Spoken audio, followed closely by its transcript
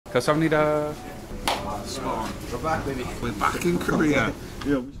Kasamnida. We're back, baby. We're back in Korea.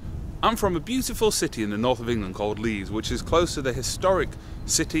 I'm from a beautiful city in the north of England called Leeds, which is close to the historic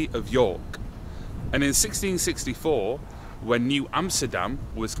city of York. And in 1664, when New Amsterdam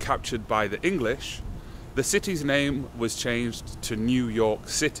was captured by the English, the city's name was changed to New York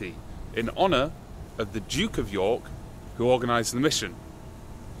City in honour of the Duke of York, who organised the mission.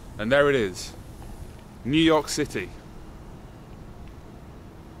 And there it is, New York City.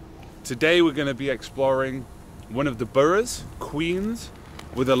 Today we're going to be exploring one of the boroughs, Queens,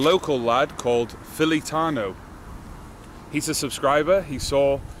 with a local lad called Filitano. He's a subscriber. He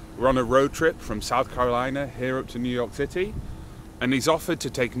saw we're on a road trip from South Carolina here up to New York City, and he's offered to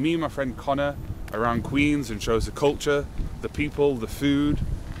take me and my friend Connor around Queens and show us the culture, the people, the food,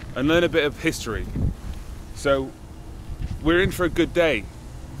 and learn a bit of history. So we're in for a good day.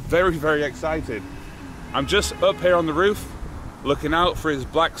 Very, very excited. I'm just up here on the roof looking out for his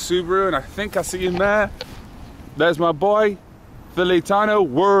black Subaru, and I think I see him there. There's my boy, Filitano.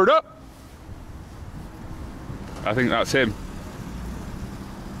 Word up! I think that's him.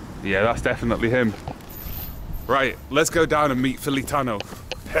 Yeah, that's definitely him. Right, let's go down and meet Filitano.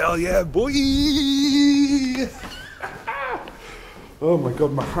 Hell yeah, boy! Oh my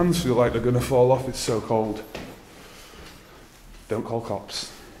god, my hands feel like they're gonna fall off, it's so cold. Don't call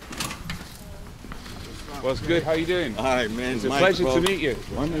cops. What's good? How you doing? All right, man. It's a pleasure to meet you.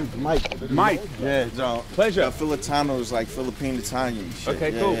 My name's Mike. Mike? Yeah, so pleasure. Filitano is like Philippine Italian shit. Okay,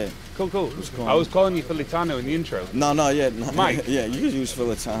 yeah, cool. Yeah. Cool. I was calling you Filitano in the intro. No, yeah. No, Mike? Yeah, you can use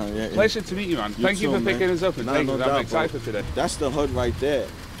Filitano, yeah. Pleasure to meet you, man. Thank you for picking us up and taking us. I'm excited for today. That's the hood right there.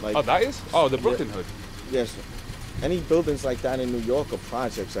 Like, oh, that is? Oh, the Brooklyn hood. Yes. Any buildings like that in New York are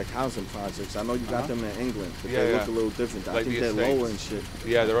projects, like housing projects. I know you got them in England, but they look a little different. I think they're lower and shit.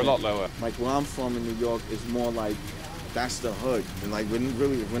 Yeah, they're a lot lower. Like where I'm from in New York is more like, that's the hood. And like,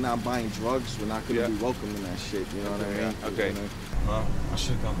 we're not buying drugs, we're not gonna be welcome in that shit, you know what I mean? Okay. I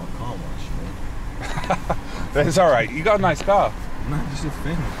should've got my car washed, man. That's alright, you got a nice car. Nah, just a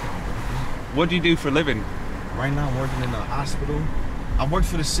family car, bro. What do you do for a living? Right now I'm working in a hospital. I worked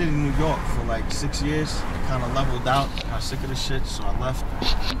for the city of New York for like 6 years. I kind of leveled out, got sick of the shit, so I left.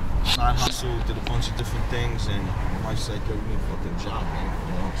 Side hustle, did a bunch of different things, and my wife said, yo, you need a fucking job, man.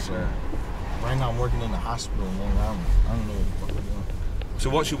 You know, so right now I'm working in the hospital in Long Island. I don't know what the fuck I'm doing. So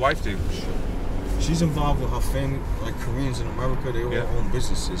what's your wife do? She's involved with her family, like Koreans in America, they all own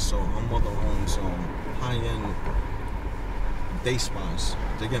businesses. So her mother owns high-end day spas.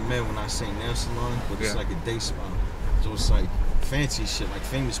 They get mad when I say nail salon, but it's like a day spa. So it's like fancy shit, like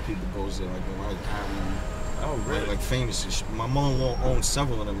famous people goes there, like Mariah Carey. Oh, really? Like famous shit. My mother-in-law owns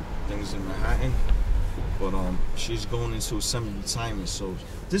several of them things in Manhattan, but she's going into semi-retirement, so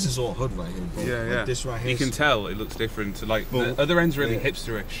this is all hood right here, bro. Yeah. Like this right here. You can tell it looks different to like the other end's really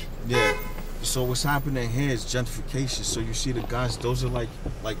hipsterish. Yeah. So what's happening here is gentrification. So you see the guys, those are like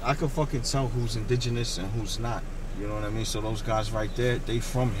I can fucking tell who's indigenous and who's not. You know what I mean? So those guys right there, they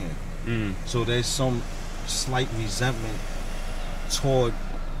from here. So there's some slight resentment toward,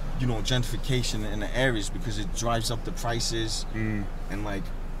 you know, gentrification in the areas because it drives up the prices and like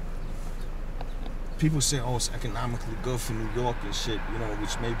people say, oh, it's economically good for New York and shit, you know,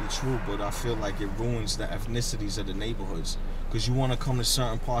 which may be true, but I feel like it ruins the ethnicities of the neighborhoods because you want to come to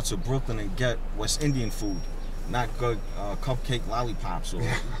certain parts of Brooklyn and get West Indian food, not good cupcake lollipops or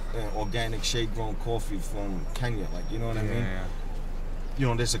organic shade-grown coffee from Kenya, like, you know what I mean? Yeah. You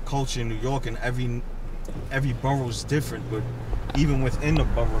know, there's a culture in New York and every borough is different, but even within the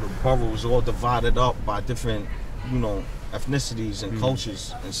borough is all divided up by different, you know, ethnicities and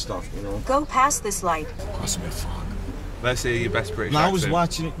cultures and stuff, you know. Go past this light. Let's hear your best British Now, accent. I was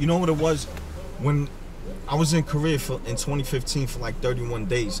watching it, you know what it was? When I was in Korea in 2015 for like 31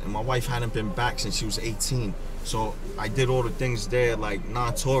 days, and my wife hadn't been back since she was 18. So I did all the things there, like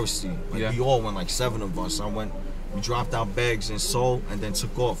non-touristy. Like we all went, like 7 of us. We dropped our bags in Seoul and then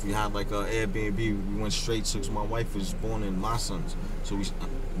took off. We had like an Airbnb. We went straight to, because my wife was born in Masan. So we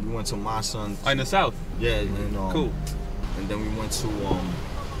went to Masan. In the south? Yeah, and cool. And then we went to what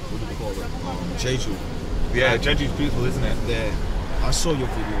do we call it? Jeju. Yeah, Jeju's beautiful, isn't it? Yeah. I saw your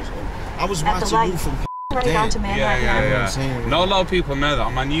videos. I was watching you from right onto Manhattan. Yeah. Not a lot of people know that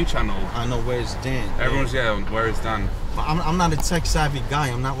on my new channel. I know Where's Dan. Everyone's where is Dan? But I'm not a tech savvy guy.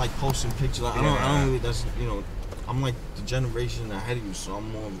 I'm not like posting pictures. Like, I don't really. That's, you know, I'm like the generation ahead of you, so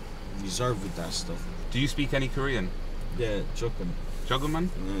I'm more reserved with that stuff. Do you speak any Korean? Yeah, Jokum. Jokum?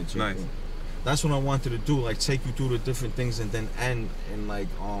 Yeah, Jokum. Nice. That's what I wanted to do, like take you through the different things and then end in like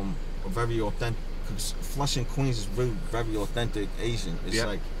a very authentic. Cause Flushing, Queens is really very authentic Asian. It's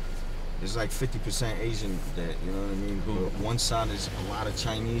like It's like 50% Asian there, you know what I mean? But one side is a lot of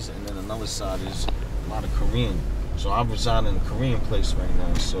Chinese, and then another side is a lot of Korean. So I reside in a Korean place right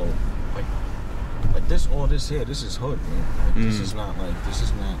now. So like this, all this here, this is hood, man. Like, this is not.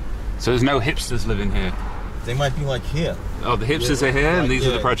 So there's no hipsters living here? They might be like here. Oh, the hipsters are here, and these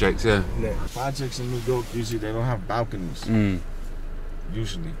are the projects, yeah. Projects in New York, usually they don't have balconies.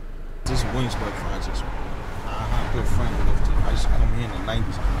 Usually. This is Williamsburg projects. I have a good friend who lived here. I used to come here in the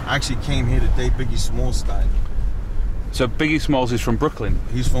 90s. I actually came here the day Biggie Smalls died. So Biggie Smalls is from Brooklyn?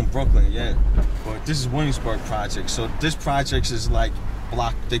 He's from Brooklyn, yeah. But this is Williamsburg project. So this project is like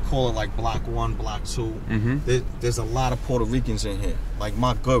block, they call it like block 1, block 2. There's a lot of Puerto Ricans in here. Like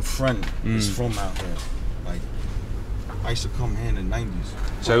my good friend is from out here. Like I used to come here in the 90s.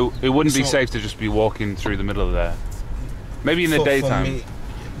 So it wouldn't be safe to just be walking through the middle of there? Maybe in the daytime? For me,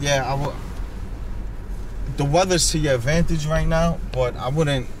 yeah, the weather's to your advantage right now, but I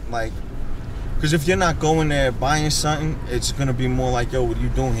wouldn't like, because if you're not going there buying something, it's gonna be more like, yo, what are you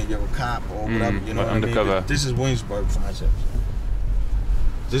doing here? You're a cop or whatever, you know what undercover. I mean? This is Williamsburg project.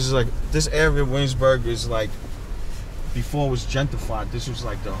 This is like, this area of Williamsburg is like, before it was gentrified, this was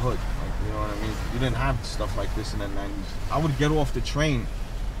like the hood, like, you know what I mean? You didn't have stuff like this in the 90s. I would get off the train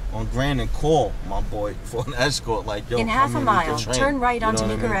on Grand and call my boy for an escort, like, yo, in half a mile, turn right onto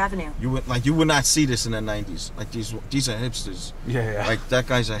Meeker Avenue. You would not see this in the 90s. Like these are hipsters. Yeah. Like that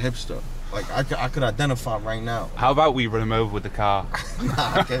guy's a hipster. Like I could identify right now. How about we run him over with the car?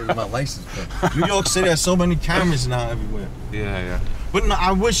 Nah, I can't use my license plate. New York City has so many cameras now everywhere. Yeah. But no,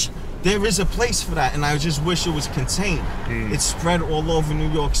 I wish there is a place for that, and I just wish it was contained. It's spread all over New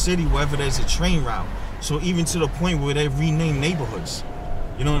York City wherever there's a train route. So even to the point where they rename neighborhoods.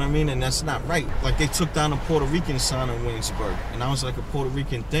 You know what I mean? And that's not right. Like they took down a Puerto Rican sign in Williamsburg, and that was like a Puerto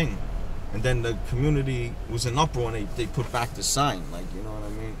Rican thing. And then the community was in uproar, and they put back the sign. Like, you know what I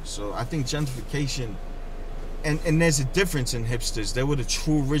mean? So I think gentrification, and there's a difference in hipsters. They were the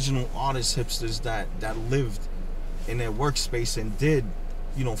true original artist hipsters that lived in their workspace and did,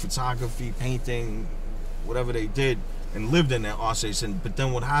 you know, photography, painting, whatever they did, and lived in their art space. But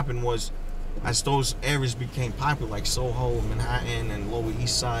then what happened was, as those areas became popular, like Soho, Manhattan, and Lower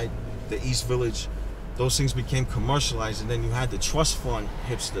East Side, the East Village, those things became commercialized, and then you had the trust fund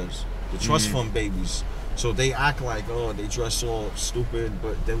hipsters, the trust fund babies. So they act like, oh, they dress all stupid,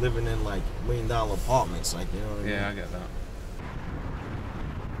 but they're living in like $1 million apartments, like, you know what I mean? Yeah, I get that.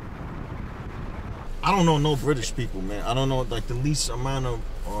 I don't know no British people, man. I don't know, like the least amount of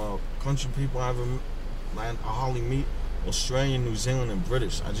country people I ever, I hardly meet. Australian, New Zealand, and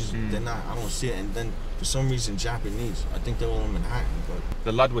British. I just, they're not, I don't see it. And then for some reason, Japanese. I think they're all in Manhattan, but.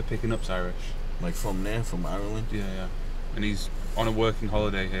 The lad we're picking up's Irish. Like from there, from Ireland? Yeah. And he's on a working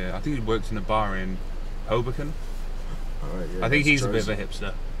holiday here. I think he works in a bar in Hoboken. Alright, yeah. I think he's Jersey. A bit of a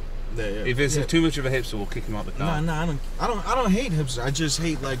hipster. Yeah. If it's too much of a hipster, we'll kick him out the car. Nah, I don't hate hipsters. I just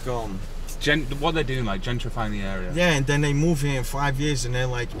hate like what they're doing, like gentrifying the area. Yeah, and then they move here in 5 years, and they're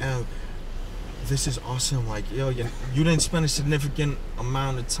like, oh, this is awesome. Like, yo, you didn't spend a significant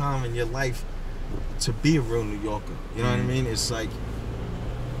amount of time in your life to be a real New Yorker. You know what I mean? It's like.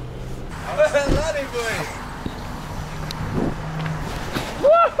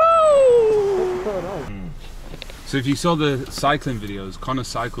 Woohoo! So if you saw the cycling videos, Connor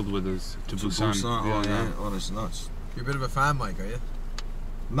cycled with us to Busan. Yeah. Oh, that's nuts. You're a bit of a fan, Mike, are you?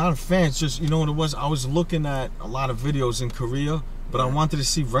 Not a fan. It's just, you know what it was? I was looking at a lot of videos in Korea. But I wanted to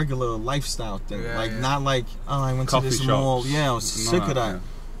see regular lifestyle thing, not like, oh, I went coffee to this shops. mall. Yeah, I was sick of that,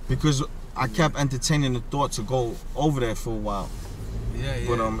 because I kept entertaining the thought to go over there for a while. Yeah.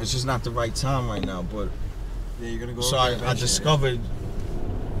 But it's just not the right time right now. But yeah, you're gonna go. So I discovered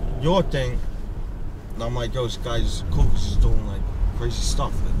your thing, and I'm like, yo, this guy's cool. He's doing like crazy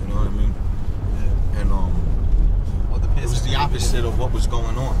stuff. Like, you know what I mean? Yeah. And it was the opposite of what was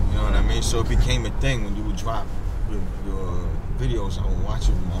going on. You know what I mean? So it became a thing when you would drop your videos. I would watch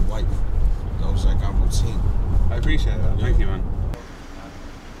it with my wife. That was like our routine. I appreciate that. Thank you, man.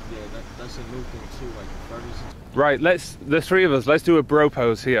 Yeah, that's a new thing too. Like 30s. Right, the three of us, let's do a bro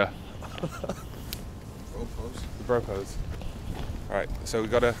pose here. Bro pose? The bro pose. Alright, so we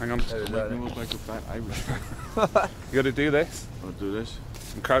gotta, hang on. You look like a fat Irish. You gotta do this. I'll do this.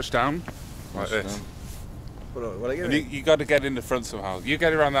 And crouch down. Like this. Down. What I get? And you gotta get in the front somehow. You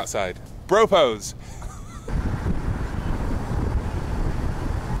get around that side. Bro pose!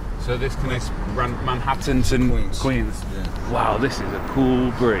 So this connects Manhattan to Queens. Yeah. Wow, this is a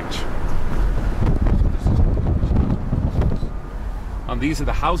cool bridge. And these are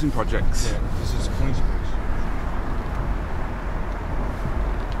the housing projects. Yeah, this is Queensbridge.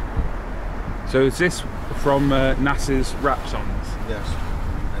 So is this from NASA's rap songs? Yes.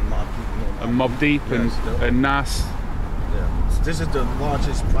 And and Mobb Deep and Nas. Yeah. So this is the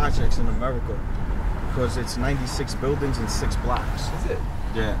largest projects in America because it's 96 buildings and 6 blocks. Is it?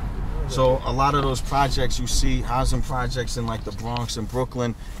 Yeah. So a lot of those projects you see, housing projects in like the Bronx and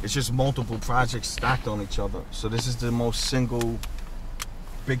Brooklyn, it's just multiple projects stacked on each other. So this is the most single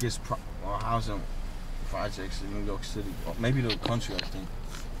biggest housing projects in New York City, or maybe the country, I think.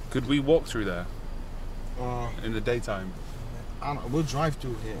 Could we walk through there in the daytime? I don't, we'll drive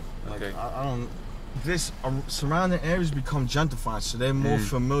through here. Like, Okay. I don't. This surrounding areas become gentrified, so they're more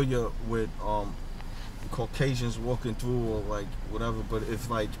familiar with Caucasians walking through or like whatever. But if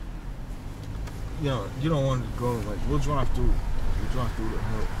like, you know, you don't want to go, like, we'll drive through. We'll drive through the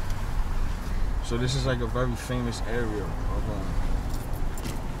hill. So this is like a very famous area of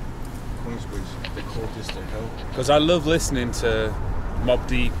Queensbridge. They call this the hill. Because I love listening to Mobb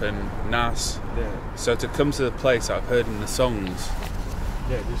Deep and Nas. Yeah. So to come to the place I've heard in the songs,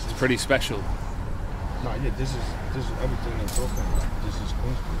 Yeah, this is pretty special. no, yeah, this is everything they're talking about. This is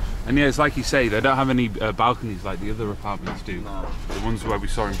Queensbridge. And yeah, it's like you say, they don't have any balconies like the other apartments do. Nah. The ones where we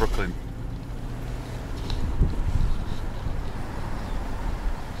saw in Brooklyn.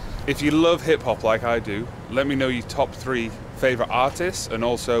 If you love hip hop like I do, let me know your top 3 favourite artists and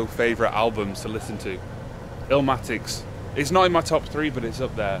also favourite albums to listen to. Illmatic's. It's not in my top 3, but it's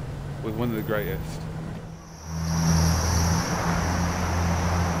up there with one of the greatest.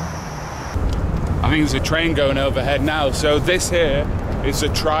 I think there's a train going overhead now. So this here is the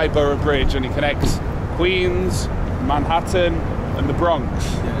Tri-Borough Bridge, and it connects Queens, Manhattan, and the Bronx.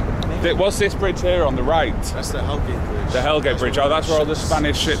 What's this bridge here on the right? That's the Hellgate Bridge. The Hellgate Bridge. Oh, that's where all the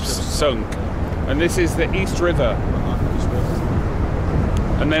Spanish ships sunk. And this is the East River.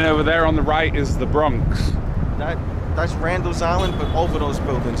 And then over there on the right is the Bronx. That's Randall's Island, but over those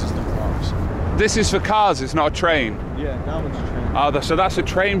buildings is the Bronx. This is for cars, it's not a train. Yeah, that one's a train. Oh, so that's a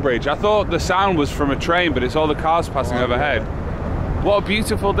train bridge. I thought the sound was from a train, but it's all the cars passing overhead. What a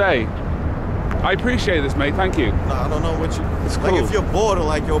beautiful day. I appreciate this, mate. Thank you. No, I don't know what you... It's like, cool. if you're bored or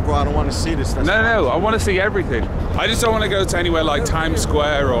like, yo, bro, I don't want to see this. That's No, I want to see everything. I just don't want to go to anywhere like Times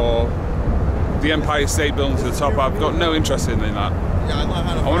Square or the Empire State Building to the top. I've got no interest in that. Yeah, I know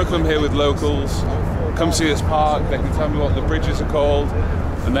how to... I want to come here with locals, come see this park, they can tell me what the bridges are called,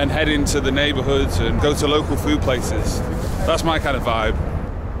 and then head into the neighbourhoods and go to local food places. That's my kind of vibe.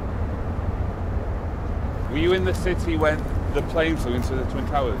 Were you in the city when the plane flew into the Twin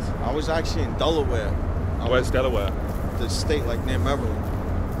Towers? I was actually in Delaware. Where's Delaware? The state, like, near Maryland.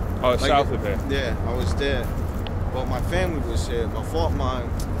 Oh, it's Like, south of here. Yeah, I was there. But my family was here. My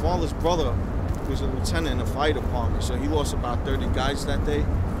father's brother was a lieutenant in the fire department, so he lost about 30 guys that day.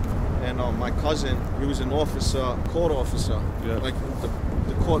 And my cousin, he was an officer, court officer. Yeah. Like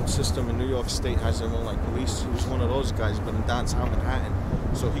the court system in New York State has their own like police. He was one of those guys, but in downtown Manhattan.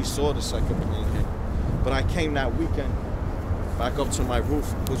 So he saw the second plane hit. But I came that weekend back up to my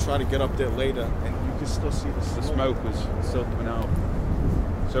roof. We'll try to get up there later, and you can still see The smoke was still coming out.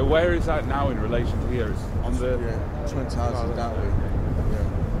 So where is that now in relation to here? It's on the... Yeah, Twin Towers is that way.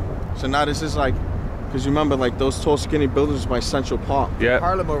 Yeah. So now this is like, because you remember like those tall skinny buildings by Central Park. Yeah.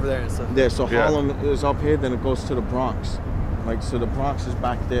 Harlem over there and stuff. Yeah, so Yeah. Harlem is up here, then it goes to the Bronx. Like, so the Bronx is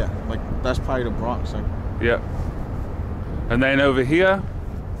back there. Like, that's probably the Bronx. Like, Yeah. And then over here,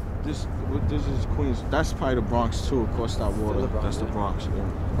 this is Queens. That's probably the Bronx too, across that water. the Bronx, That's the yeah. Bronx. Yeah.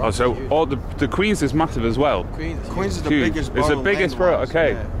 oh, so all the Queens is massive as well. Queens is the Huge. biggest It's borough. the biggest borough, land-wise.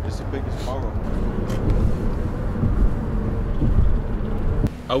 okay. Yeah, it's the biggest borough.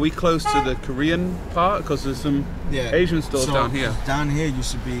 Are we close to the Korean part? Because there's some Asian stores So, down here. Down here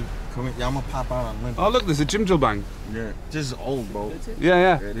used to be Korean. Yeah, I'm gonna pop out on Lincoln. Oh, look, there's a Jimjilbang. Yeah. This is old, bro.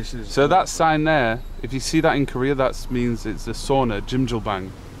 Yeah. Yeah, this is So old. that sign there, if you see that in Korea, that means it's a sauna, Jimjilbang.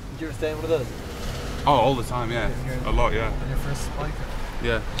 Did you ever stay in one of those? Oh, all the time, yeah. A lot, yeah. On your first bike?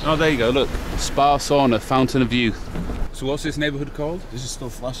 Yeah. Oh, there you go, look. Spa sauna, fountain of youth. So what's this neighbourhood called? This is still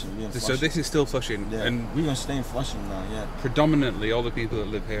Flushing. We in So Flushing. this is still Flushing, Yeah. and we're gonna stay in Flushing now. Yeah. predominantly all the people that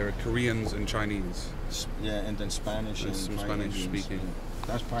live here are Koreans and Chinese. Yeah, and then Spanish There's and some probably Spanish Indians. speaking. Yeah.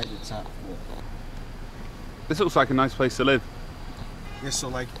 That's probably the top. Yeah. This looks like a nice place to live. Yeah, so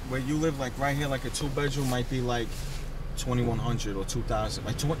like where you live, like right here, like a 2-bedroom might be like 2,100 or 2,000.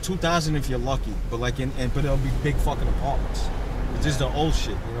 Like 2,000 if you're lucky, but like but it'll be big fucking apartments. It's just the old shit,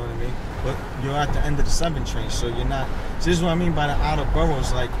 you know what I mean? But you're at the end of the 7 train, so you're not. So this is what I mean by the outer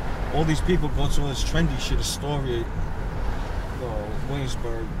boroughs. Like all these people go to all this trendy shit, Astoria,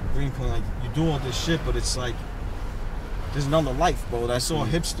 Williamsburg, Greenpoint. Like you do all this shit, but it's like there's another life, bro. That's all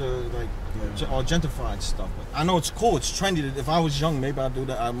hipster, like, all gentrified stuff. But I know it's cool, it's trendy. If I was young, maybe I'd do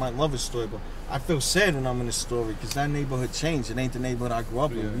that. I might love a story, but I feel sad when I'm in a story because that neighborhood changed. It ain't the neighborhood I grew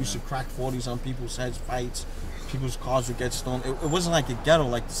up in. We used to crack 40s on people's heads, fights. People's cars would get stolen. It wasn't like a ghetto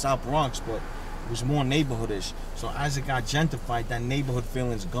like the South Bronx, but it was more neighborhoodish. So as it got gentrified, that neighborhood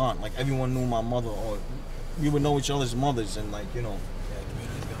feeling's gone. Like everyone knew my mother, or we would know each other's mothers, and like, you know,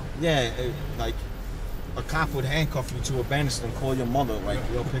 like a cop would handcuff you to a banister and call your mother, like,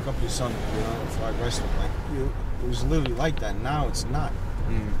 yo, pick up your son, you know, before I arrest him. Like, it was literally like that. Now it's not.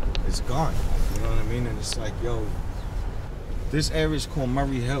 It's gone. You know what I mean? And it's like, yo, this area is called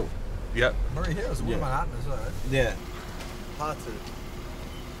Murray Hill. Yep. Murray Hill is one of Manhattan as well, right? Yeah. Haunted.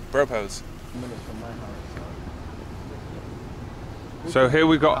 Bro pose. So here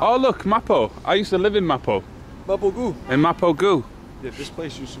we go. Oh look, Mapo. I used to live in Mapo. Mapo-gu. In Mapo-gu. Yeah, this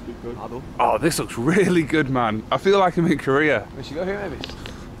place used to be good. Oh, this looks really good, man. I feel like I'm in Korea. We should go here maybe.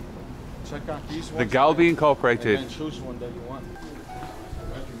 Check out these ones. The Galbi Incorporated. And then choose one that you want.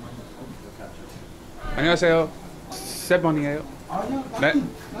 안녕하세요. 세 번이에요. 네.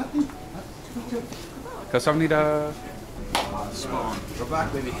 감사합니다. We're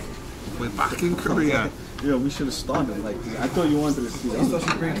back, baby. We're back in Korea. Yeah, we should have started like this. I thought you wanted to see that. I'm supposed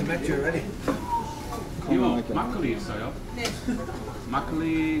to bring to Metro already. 이거 막걸리 있어요? 네.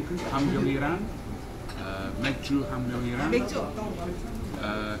 막걸리 한 병이랑 맥주 한 병이랑 맥주 어떤 거?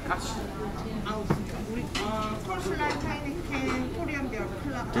 카스. 우리 콜슬라이 타이니켄 코리안비어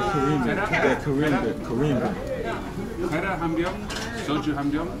클럽. Korean beer. 카라 한 병, 소주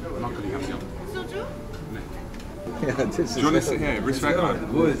한 병, 막걸리 한 병. 소주? Yeah, this Do you want to sit here? Respect that.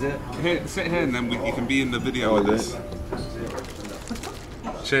 What is it? Here, sit here and then you can be in the video with us.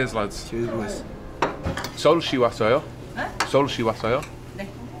 Cheers, lads. Cheers, boys. 서울시 왔어요? 네? 서울시 왔어요? 네.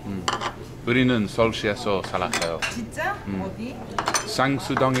 우리는 서울시에서 살았어요. 진짜? 어디?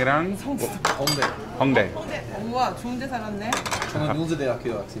 상수동이랑 홍대. 홍대. 우와, 좋은데 살았네. 저는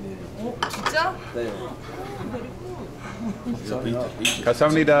용서대학교 학생이에요. 오, 진짜? 네.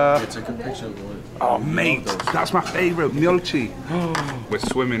 감사합니다. Take a picture of it. Oh, mate, that's my favourite, 멸치. We're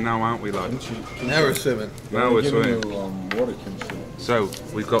swimming now, aren't we, lad? Now we're swimming. Now we're swimming. Water kimchi. So,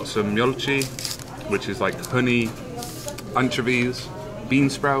 we've got some 멸치, which is like honey, anchovies, bean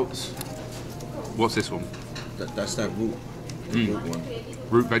sprouts. What's this one? That's that root. Root one.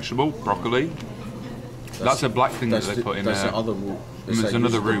 Root vegetable, broccoli. That's a black thing that they put in there. That's the other root. There's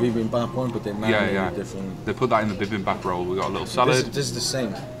another root. Bibimbap one, but they marinate different. They put that in the bibimbap roll. We got a little salad. This is the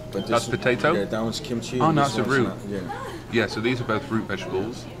same. But That's potato? Yeah, that one's kimchi. Oh, and no, this that's a one's root. not- yeah. Yeah, so these are both root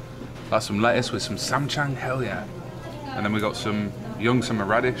vegetables. That's some lettuce with some samchang, hell yeah. And then we got some young summer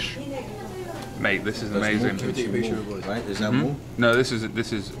radish. Mate, this is amazing. That's kimchi root, right? Is that moo? No, this is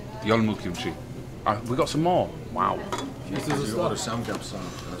yeolmu kimchi. We got some more. Wow. This is You a order stuff. Samgyeopsal.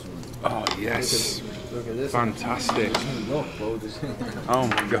 That's one. Oh yes. Look at this. Fantastic. Look, bro, this. Oh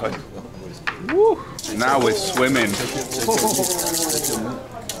my god. Woo. Now we're swimming.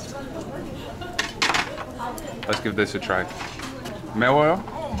 Let's give this a try. 매워요?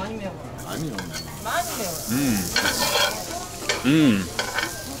 어, 많이 매워. 아니요. 많이 매워.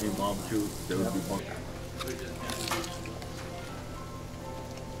 If you barbecue, there would be bunk.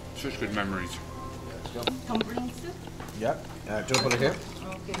 Such good memories. 덤블링스? Yep. Do you want to put it here?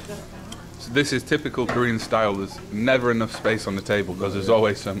 오케이, So this is typical Korean style. There's never enough space on the table because there's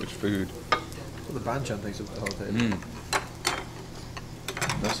always so much food. Well, the banchan takes up the whole table.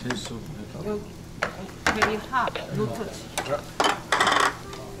 That's his soup. 여기 very hot, no touch.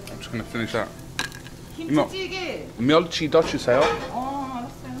 I'm just gonna finish that. 김치찌개. 멸치 넣어주세요.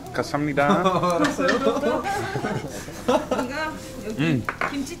 알았어요. 감사합니다. 이거 여기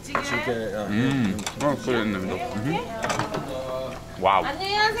김치찌개. Oh, put it in the middle. Wow.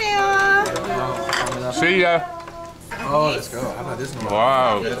 안녕하세요. See ya. Oh, let's go. How about this one?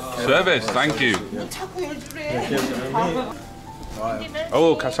 Wow. Service. Thank you. 자꾸 열주래.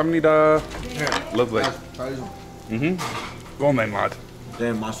 Oh, 감사합니다. Lovely. Try this one. Go on then, lad.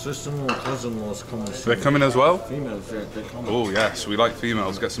 Then my sister-in-law and cousin-in-law's coming. They're coming as well? Females, yeah, they're coming. Oh yes, we like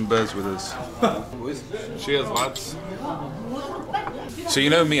females. Get some birds with us. Cheers, lads. So you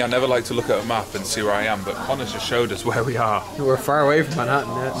know me, I never like to look at a map and see where I am, but Connor's just showed us where we are. We're far away from Manhattan.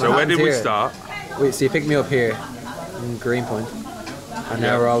 Yeah. So where did we Manhattan's here. start? Wait, so you picked me up here in Greenpoint, and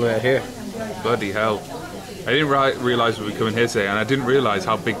now we're all the way out here. Bloody hell. I didn't realise we were coming here today, and I didn't realise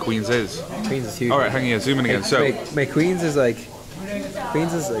how big Queens is. Queens is huge. Alright, hang here, zoom in again. So, My Queens is like,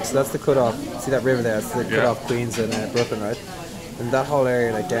 so that's the cut-off. See that river there? That's the Yeah. cut-off Queens and Brooklyn, right? And that whole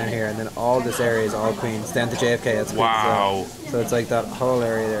area, like down here, and then all this area is all Queens. Down to JFK, that's Queens. as well. wow. So it's like that whole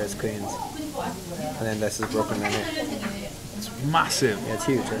area there is Queens, and then this is Brooklyn right here. massive. Yeah, it's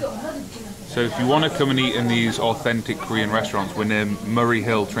huge. So if you want to come and eat in these authentic Korean restaurants, we're near Murray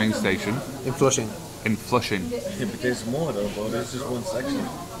Hill train station. In Flushing. In Flushing. Yeah, but there's more though, bro. There's just one section.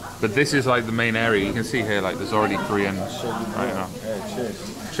 But this is like the main area. You can see here, like there's already Korean right now. Hey,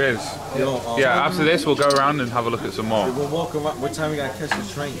 cheers. Cheers. Yo, Yeah, after this we'll go around and have a look at some more. We'll walk around. What time we gotta catch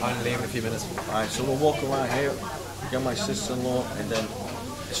the train? I'm leaving in a few minutes. Alright, so we'll walk around here, get my sister-in-law, and then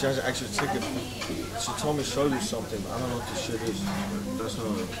she has an extra ticket. She told me to show you something. I don't know what this shit is. That's not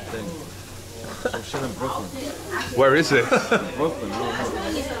a thing. Some shit in Brooklyn. Where is it? Brooklyn, I don't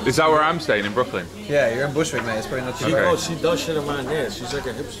know. Is that where I'm staying, in Brooklyn? Yeah, you're in Bushwick, mate. It's probably not too Okay. far. Oh, she does shit around there. She's like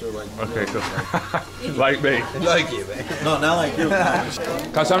a hipster, like. Okay, cool. Like me. Like you, mate. No, not like you.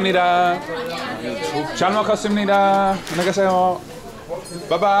 감사합니다. 잘 먹었습니다. 안녕히 가세요.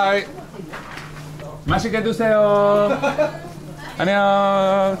 Bye bye. 맛있게 드세요.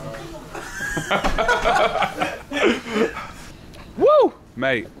 안녕. Woo,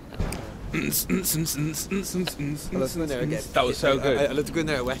 mate. Well, let's go in there again. That was so good. I love to go in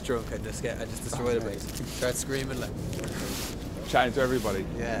there wet drunk and just destroy the place. Start screaming like. Chatting to everybody.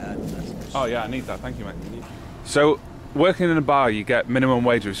 Yeah. Oh yeah, I need that. Thank you, mate. So, working in a bar, you get minimum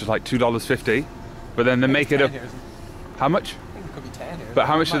wage, which is like $2.50, but then they make it up. How much? I think it could be 10 here. But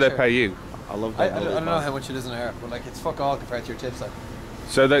how much do they pay you? I love I that. don't know how much it is in Europe, but like it's fuck all compared to your tips. Like.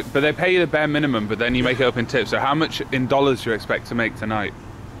 So, but they pay you the bare minimum, but then you make it up in tips. So, how much in dollars do you expect to make tonight?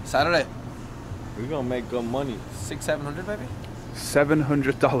 Saturday, We're gonna make good money. 600-700 maybe.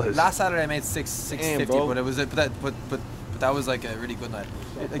 $700. Last Saturday I made 650, bro. but it was but that was like a really good night.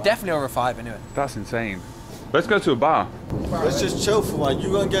 Like definitely over 5 anyway. That's insane. Let's go to a bar. Let's just chill for a while.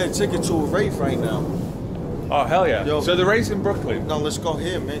 You're gonna get a ticket to a rave right now. Oh hell yeah! Yo. So the race in Brooklyn. No, let's go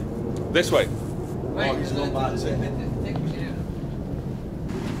here, man. This way. Oh, he's gonna buy a ticket.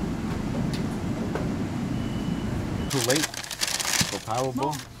 Too late for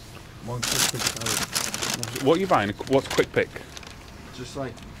Powerball. One quick pick. What are you buying? What's quick pick? Just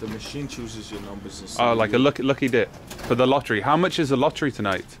like the machine chooses your numbers and Oh, like a lucky dip for the lottery. How much is the lottery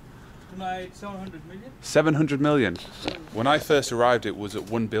tonight? Tonight, 700 million. 700 million. When I first arrived, it was at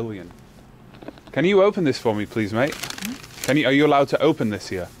 1 billion. Can you open this for me, please, mate? Can you? Are you allowed to open this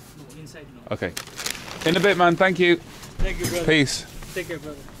here? No, inside no. Okay. In a bit, man. Thank you. Thank you, brother. Peace. Take care,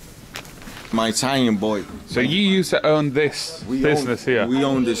 brother. My Italian boy. So you used to own this business here. We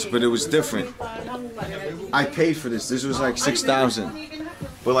owned this, but it was different. I paid for this. This was like 6,000.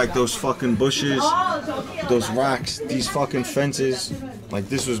 But like those fucking bushes, those rocks, these fucking fences, like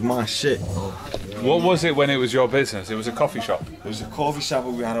this was my shit. What was it when it was your business? It was a coffee shop. It was a coffee shop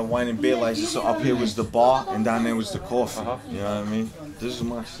where we had a wine and beer license. So up here was the bar, and down there was the coffee. You know what I mean? This is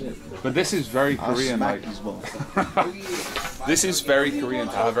my shit. But this is very I'll Korean. smack Like, these motherfuckers. this is very Korean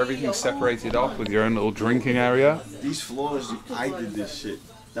to have everything separated off with your own little drinking area. These floors, I did this shit.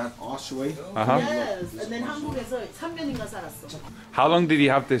 That archway. How long did you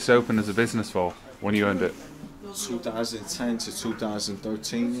have this open as a business for when you owned it? 2010 to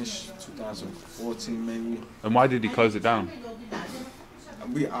 2013-ish, 2014 maybe. And why did you close it down?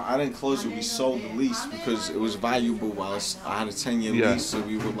 I didn't close it. We sold the lease because it was valuable. Whilst I had a 10-year Yeah. lease, so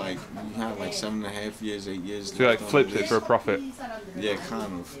we had like 7.5 years, 8 years. So you like left on flipped the it for a lease. profit? Yeah,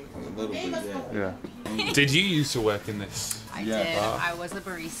 kind of, a little bit. Yeah. Yeah. Did you used to work in this? I Yeah. did. I was a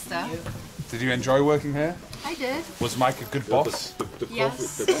barista. Did you enjoy working here? I did. Was Mike a good boss?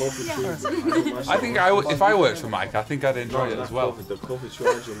 Yes. I think if I worked for Mike, I think I'd enjoy it as well. The coffee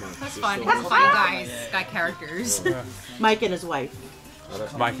charger, man. That's fun. Fun guys. Got characters. Mike and his wife.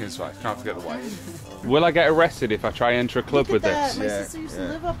 Mike and his wife. Can't forget the wife. Will I get arrested if I try enter a club with this? My Yeah, sister used yeah.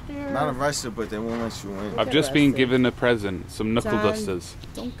 to live up there. Not arrested, but they won't let you in. I've just been given a present, some knuckle John. dusters.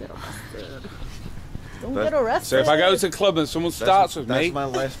 Don't get arrested. Don't That- get arrested. So if I go to a club and someone starts with That's me, my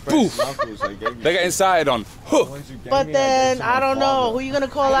last Boof. breath. Knuckles, I gave you. they get incited on. Huh. Once you gave But me, then, gave to I my don't know. father. Who are you going to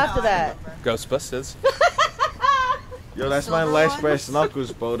call after that? Ghostbusters. Yo, that's my last breath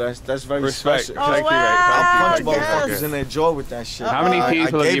knuckles, bro. That's very Respect. special. Thank you, mate. I'll punch Thank you. motherfuckers in their jaw with that shit. How many I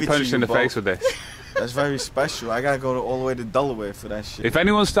people have gave you it to punched in the bro. face with this? That's very special. I gotta go all the way to Delaware for that shit. If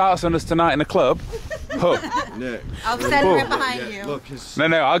anyone starts on us tonight in a club, huh. Yeah. I'll stand Cool. right behind you. Look, his, No,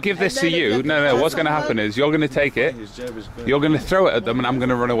 I'll give this to you. No, what's going to happen is you're going to take it, his jab is good. you're going to throw it at them, and I'm going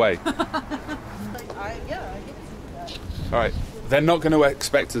to run away. All right. They're not going to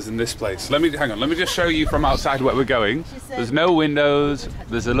expect us in this place. Hang on. Let me just show you from outside where we're going. There's no windows.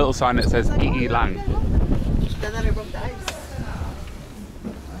 There's a little sign that says E.E. Lang. Then I broke the ice.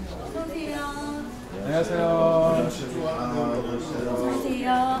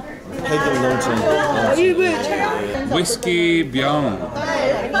 Whiskey Byung.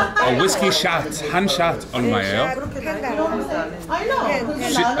 Whiskey shot. Hand shot 얼마예요?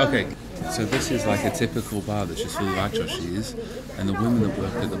 Okay, so this is like a typical bar that's just full of achoshis, and the women that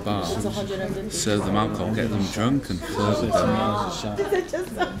work at the bar serve them alcohol, get them drunk, and flirt with them.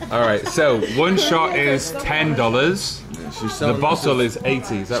 All right, so one shot is $10. The bottle is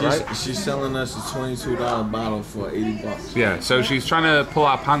 80. Is that right? She's selling us a $22 bottle for 80 bucks. Yeah. So she's trying to pull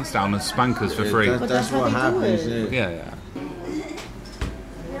our pants down and spank us for free. That's what happens. Yeah.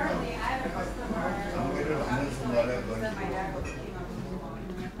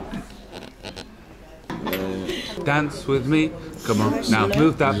 Dance with me. Come on. Now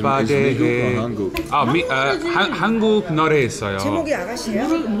move that body. 한국 노래 있어요. 제목이 아가씨야?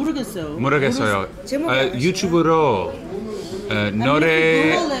 모르겠어요. 유튜브로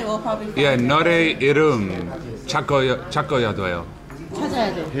노래 노래 이름 찾아야 돼요.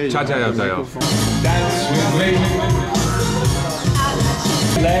 찾아야 돼요. Dance with me.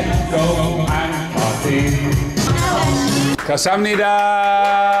 Let's go and party. 감사합니다.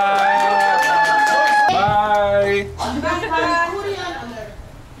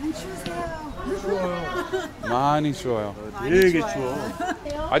 많이 추워요. 되게 추워.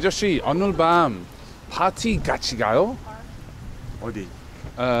 아저씨 오늘 밤 파티 같이 가요? 어디?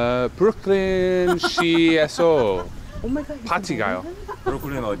 브루클린 시에서 파티 가요.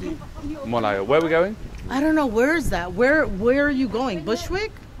 브루클린 어디? 몰라요. Where are we going? I don't know. Where is that? Where are you going?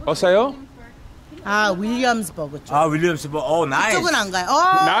 Bushwick? 어서요? 아, 윌리엄스버그 쪽. 아, 윌리엄스버그. Oh, nice. 그쪽은 안 가요.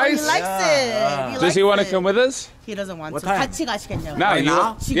 Oh, Nice. he likes it. Does he want to come with us? He doesn't want What to. time? 같이 가시겠냐고. No, Right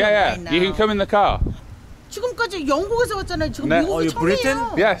now? yeah. Right now. You can come in the car. 지금까지 영국에서 왔잖아요. 지금 네. 미국이 you Britain?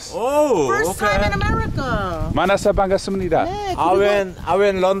 처음이에요. Yes. Oh, First time in America. 만나서 반갑습니다. 네, I 그리고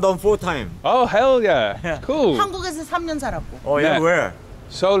went London 4 times. Oh hell yeah. Cool. 한국에서 3년 살았고. Oh, yeah, 네. where?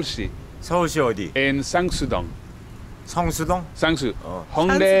 서울시 서울시 어디? in 쌍수동. 성수동? 쌍수.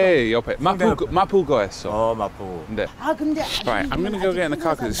 홍대 옆에 마포구에서. 마포구. 네. 아, 근데 Right, I'm gonna go get in the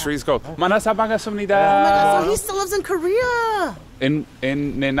car because it's streets cold. 만나서 Oh my God, 반갑습니다. so he still lives in Korea. In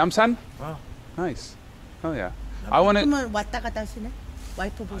남산? Nice. Oh yeah. I want to 그러면 왔다 갔다 하시네?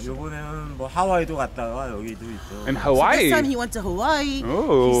 와이프 보시고. 이번에는 뭐 하와이도 갔다가 여기도 있어. in This Hawaii. time he went to Hawaii.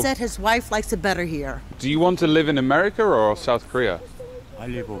 Oh. He said his wife likes it better here. Do you want to live in America or South Korea? I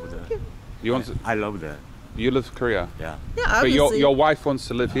live over there. You want to? I love that. You live Korea, Yeah. Yeah, but obviously. your wife wants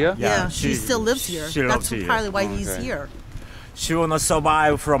to live here. yeah, she still lives here. she lives That's here. probably why he's Okay. here. She wanna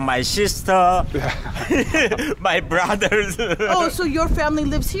survive from my sister, my brothers. Oh, so your family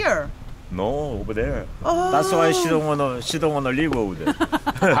lives here? No, over there. Oh. That's why she don't wanna live over there.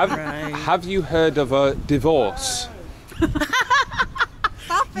 Have you heard of a divorce?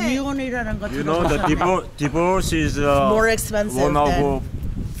 이혼이라는 거 You know, the divorce is more expensive one of than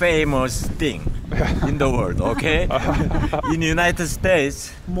famous thing in the world. Okay, in United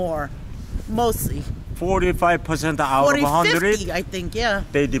States, more. Mostly. 45% out 40, of 100 50, I think, yeah.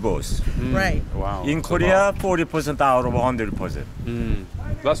 they divorce. Right. Wow. In that's a Korea, 40% out of 100%.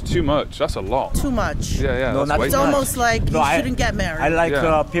 That's too much. That's a lot. Too much. Yeah. No, That's not way It's too much. almost like you No, shouldn't get married. I like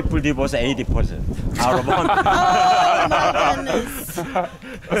Yeah. people divorce 80% out of 100. Oh my goodness.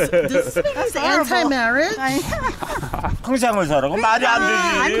 This is anti-marriage? 항상을 살아고 말이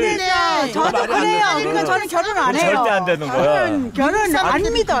안 되지. 저도 그래요. 그러니까 저는 결혼 안 해요. 절대 안 되는 거야. 결혼 안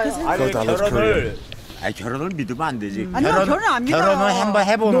믿어요. 아니 결혼을 믿으면 안 되지. 아니요, 결혼 안 믿어요. 결혼을 한번 너무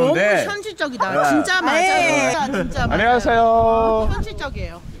해보는데 현실적이다. 진짜 맞아요. 진짜 맞아요. 안녕하세요.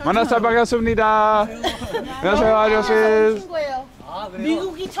 현실적이에요. 만나서 반갑습니다. 안녕하세요, 아저씨. 친구예요.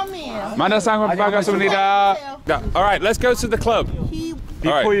 미국이 처음이에요. 만나서 반갑습니다. Yeah. All right, let's go to the club.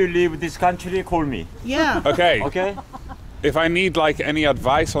 before you leave this country, call me. Yeah. Okay. Okay? If I need like any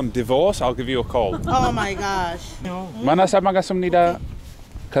advice on divorce, I'll give you a call. Oh my gosh. 만나서 반갑습니다.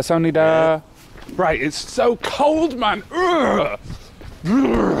 감사합니다. Right, it's so cold, man. Ugh.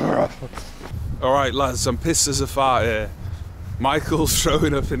 All right, lads, I'm pissed as a fart here. Michael's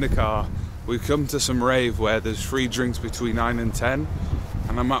throwing up in the car. We've come to some rave where there's free drinks between 9 and 10,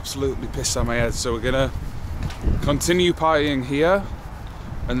 and I'm absolutely pissed on my head. So we're gonna continue partying here,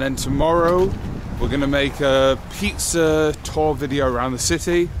 and then tomorrow we're gonna make a pizza tour video around the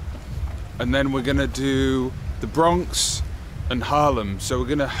city, and then we're gonna do the Bronx and Harlem. So we're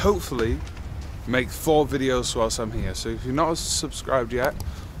gonna hopefully make 4 videos whilst I'm here. So if you're not subscribed yet,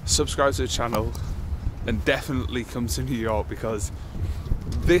 subscribe to the channel and definitely come to New York, because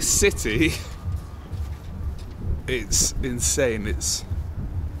this city, it's insane, it's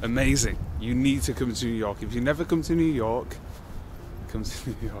amazing. You need to come to New York. If you never come to New York, come to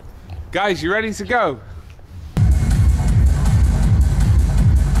New York. Guys, you ready to go?